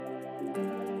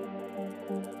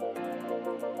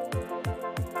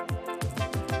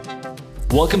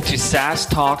Welcome to SaaS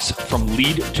Talks from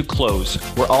Lead to Close,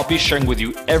 where I'll be sharing with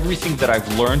you everything that I've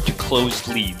learned to close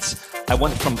leads. I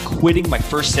went from quitting my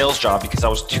first sales job because I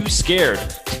was too scared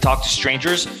to talk to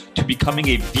strangers to becoming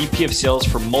a VP of sales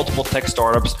for multiple tech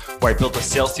startups where I built a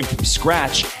sales team from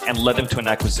scratch and led them to an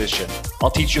acquisition.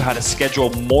 I'll teach you how to schedule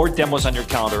more demos on your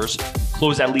calendars,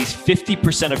 close at least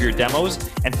 50% of your demos,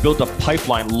 and build a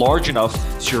pipeline large enough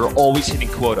so you're always hitting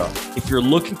quota. If you're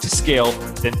looking to scale,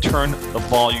 then turn the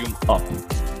volume up.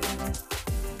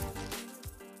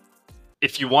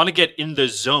 If you want to get in the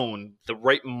zone, the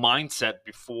right mindset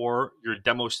before your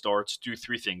demo starts, do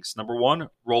three things. Number one,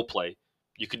 role play.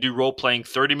 You can do role playing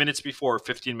 30 minutes before or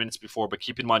 15 minutes before, but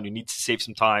keep in mind you need to save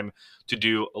some time to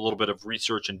do a little bit of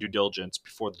research and due diligence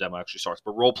before the demo actually starts.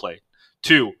 But role play.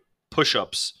 2,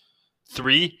 push-ups.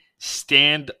 3,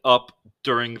 stand up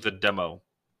during the demo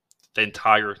the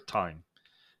entire time.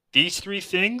 These three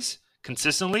things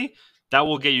consistently, that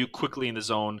will get you quickly in the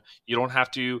zone. You don't have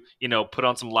to, put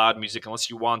on some loud music unless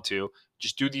you want to.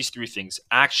 Just do these three things.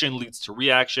 Action leads to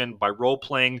reaction. By role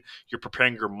playing, you're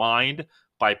preparing your mind.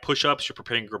 By push-ups, you're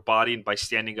preparing your body. And by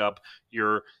standing up,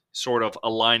 you're sort of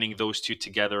aligning those two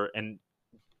together and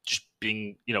just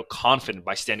being, confident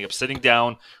by standing up. Sitting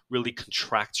down really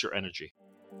contracts your energy.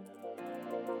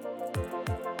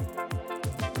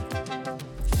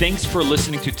 Thanks for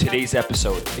listening to today's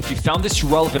episode. If you found this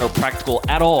relevant or practical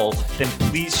at all, then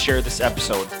please share this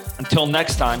episode. Until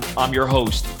next time, I'm your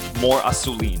host, Mor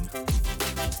Asulin.